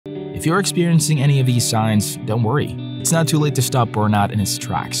If you're experiencing any of these signs, don't worry. It's not too late to stop burnout in its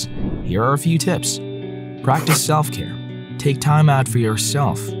tracks. Here are a few tips. Practice self-care. Take time out for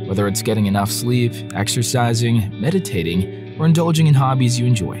yourself, whether it's getting enough sleep, exercising, meditating, or indulging in hobbies you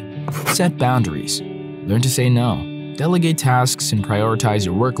enjoy. Set boundaries. Learn to say no. Delegate tasks and prioritize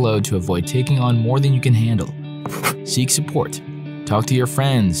your workload to avoid taking on more than you can handle. Seek support. Talk to your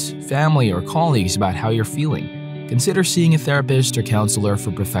friends, family, or colleagues about how you're feeling. Consider seeing a therapist or counselor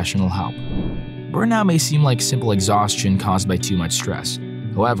for professional help. Burnout may seem like simple exhaustion caused by too much stress.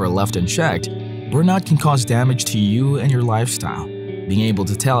 However, left unchecked, burnout can cause damage to you and your lifestyle. Being able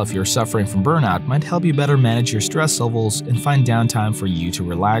to tell if you're suffering from burnout might help you better manage your stress levels and find downtime for you to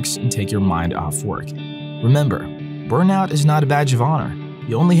relax and take your mind off work. Remember, burnout is not a badge of honor.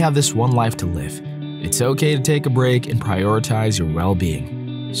 You only have this one life to live. It's okay to take a break and prioritize your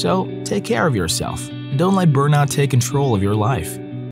well-being. So, take care of yourself and don't let burnout take control of your life.